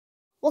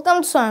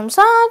Welcome to I'm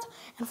Saad,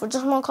 and for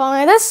just more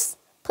content like this,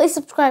 please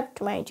subscribe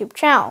to my YouTube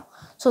channel.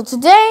 So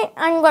today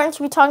I'm going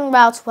to be talking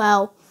about,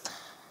 well,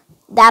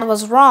 that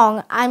was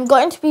wrong. I'm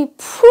going to be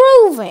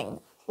proving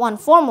one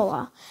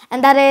formula,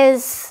 and that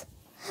is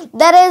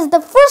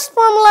the first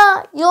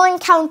formula you'll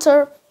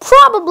encounter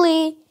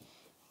probably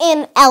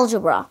in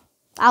algebra.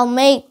 I'll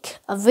make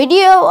a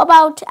video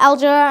about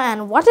algebra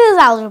and what is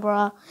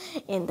algebra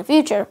in the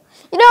future.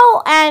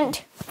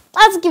 And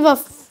let's give a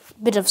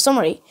bit of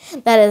summary.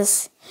 That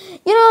is,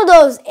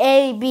 those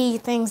A, B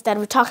things that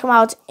we talk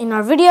about in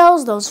our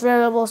videos, those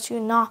variables you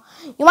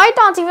might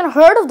not even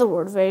heard of the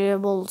word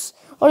variables,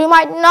 or you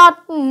might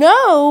not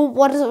know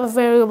what a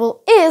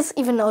variable is,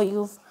 even though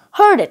you've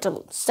heard it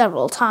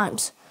several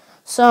times.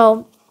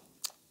 So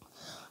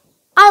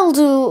I'll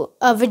do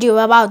a video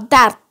about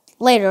that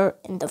later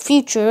in the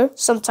future,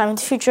 sometime in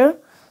the future.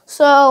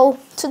 So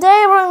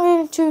today we're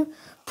going to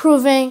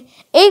proving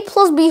a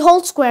plus b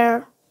whole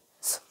square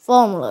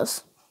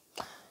formulas.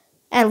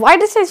 And why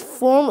did I say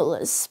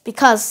formulas?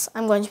 Because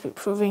I'm going to be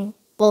proving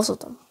both of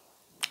them.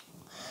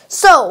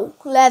 So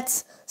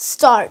let's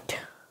start.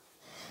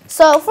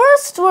 So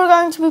first we're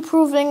going to be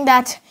proving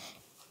that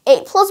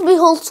a plus b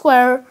whole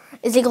square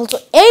is equal to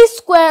a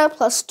square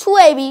plus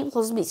 2ab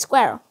plus b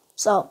square.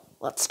 So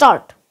let's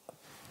start.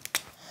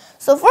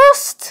 So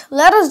first,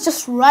 let us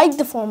just write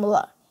the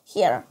formula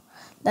here.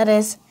 That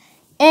is,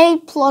 a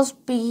plus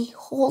b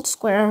whole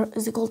square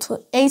is equal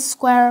to a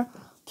square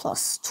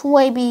plus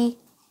 2ab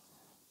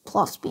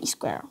plus b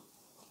square.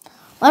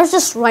 Let's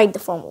just write the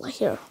formula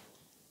here.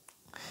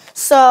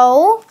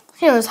 So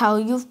here's how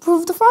you've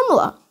proved the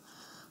formula.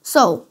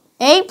 So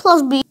a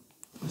plus b.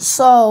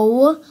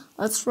 So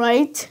let's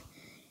write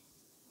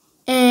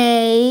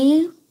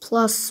a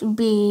plus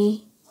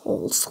b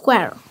whole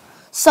square.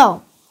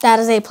 So that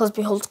is a plus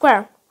b whole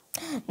square.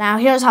 Now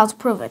here's how to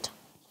prove it.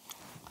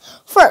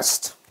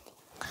 First,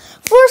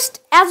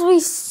 as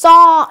we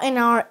saw in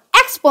our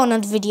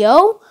exponent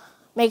video,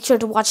 make sure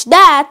to watch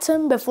that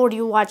before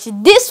you watch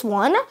this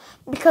one,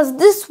 because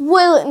this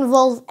will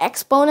involve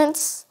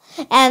exponents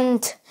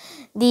and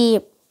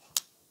the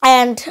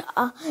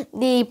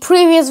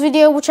previous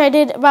video which I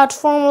did about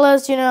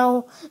formulas,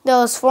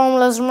 those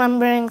formulas,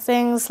 remembering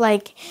things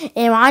like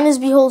a minus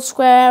b whole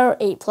square,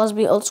 a plus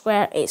b whole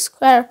square, a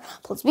square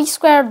plus b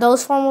square,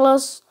 those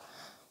formulas.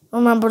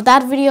 Remember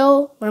that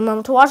video.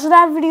 Remember to watch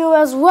that video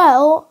as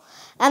well.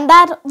 And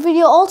that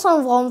video also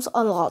involves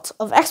a lot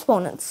of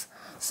exponents.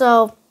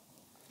 So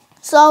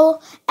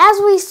as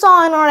we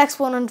saw in our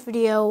exponent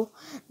video,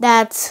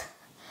 that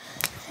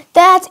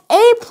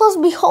a plus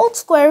b whole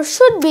square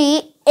should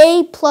be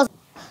a plus.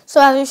 So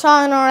as we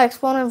saw in our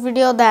exponent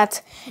video,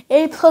 that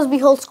a plus b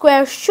whole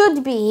square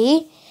should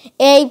be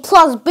a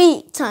plus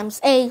b times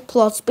a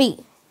plus b.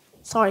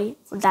 Sorry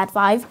for that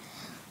vibe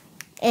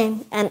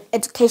in an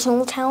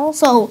educational channel.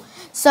 So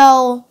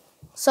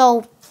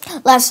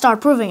let's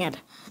start proving it.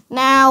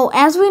 Now,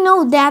 as we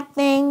know that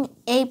thing,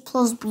 a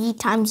plus b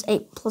times a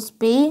plus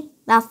b,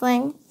 that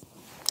thing,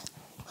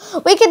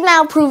 we can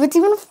now prove it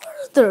even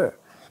further.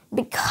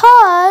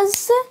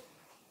 Because,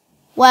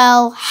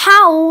 well,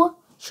 how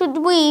should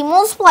we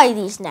multiply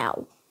these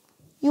now?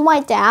 You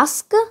might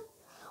ask.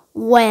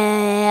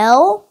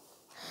 Well,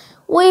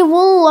 we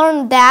will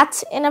learn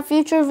that in a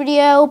future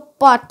video,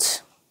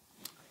 but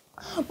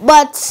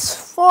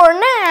for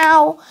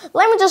now,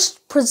 let me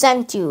just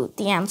present you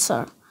the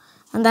answer.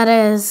 And that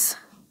is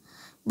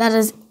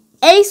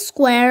a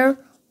square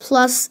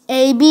plus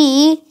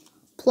ab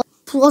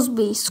plus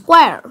b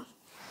square.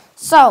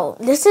 So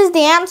this is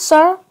the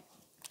answer.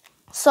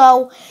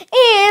 So,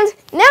 and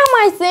now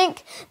I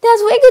think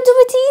that we could do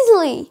it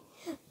easily.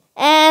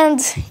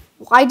 And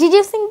why did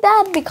you think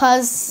that?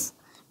 Because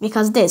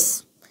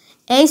this,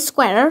 a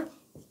square,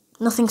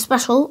 nothing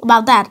special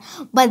about that.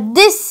 But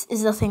this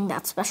is the thing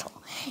that's special.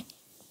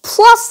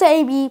 Plus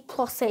ab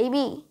plus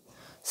ab.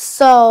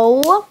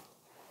 So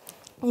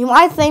you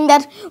might think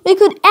that we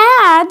could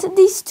add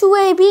these two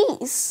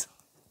ab's.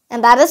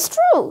 And that is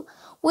true.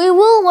 We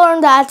will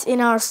learn that in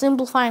our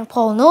simplifying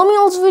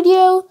polynomials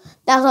video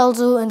that I'll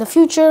do in the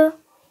future.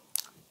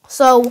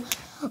 So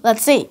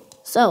let's see.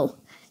 So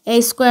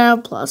a square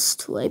plus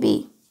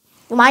 2ab.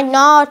 You might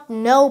not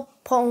know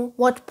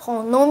what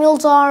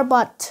polynomials are,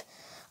 but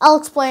I'll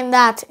explain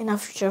that in a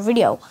future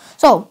video.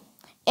 So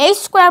a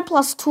square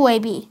plus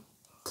 2ab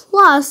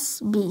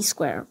plus b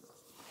square.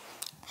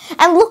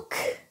 And look,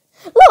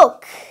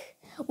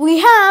 we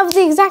have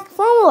the exact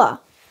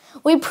formula.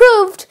 We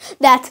proved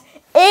that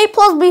a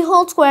plus b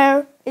whole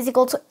square is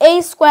equal to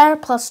a square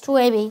plus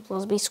 2ab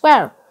plus b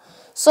square.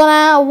 So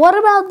now, what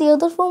about the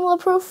other formula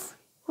proof?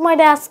 You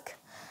might ask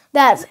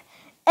that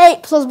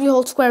a plus b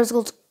whole square is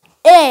equal to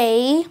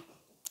a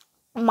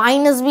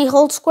minus b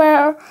whole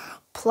square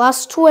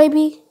plus 2ab.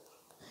 You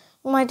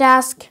might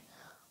ask,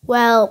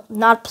 well,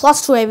 not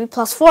plus 2ab,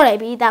 plus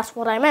 4ab, that's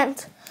what I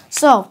meant.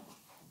 So,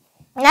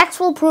 next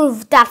we'll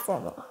prove that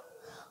formula.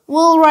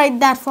 We'll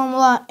write that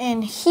formula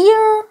in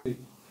here.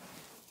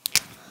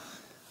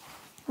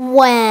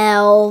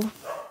 Well,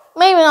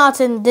 maybe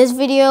not in this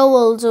video.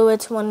 We'll do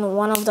it in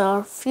one of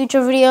the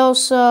future videos.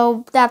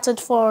 So that's it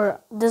for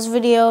this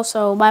video.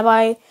 So bye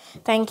bye.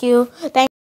 Thank you.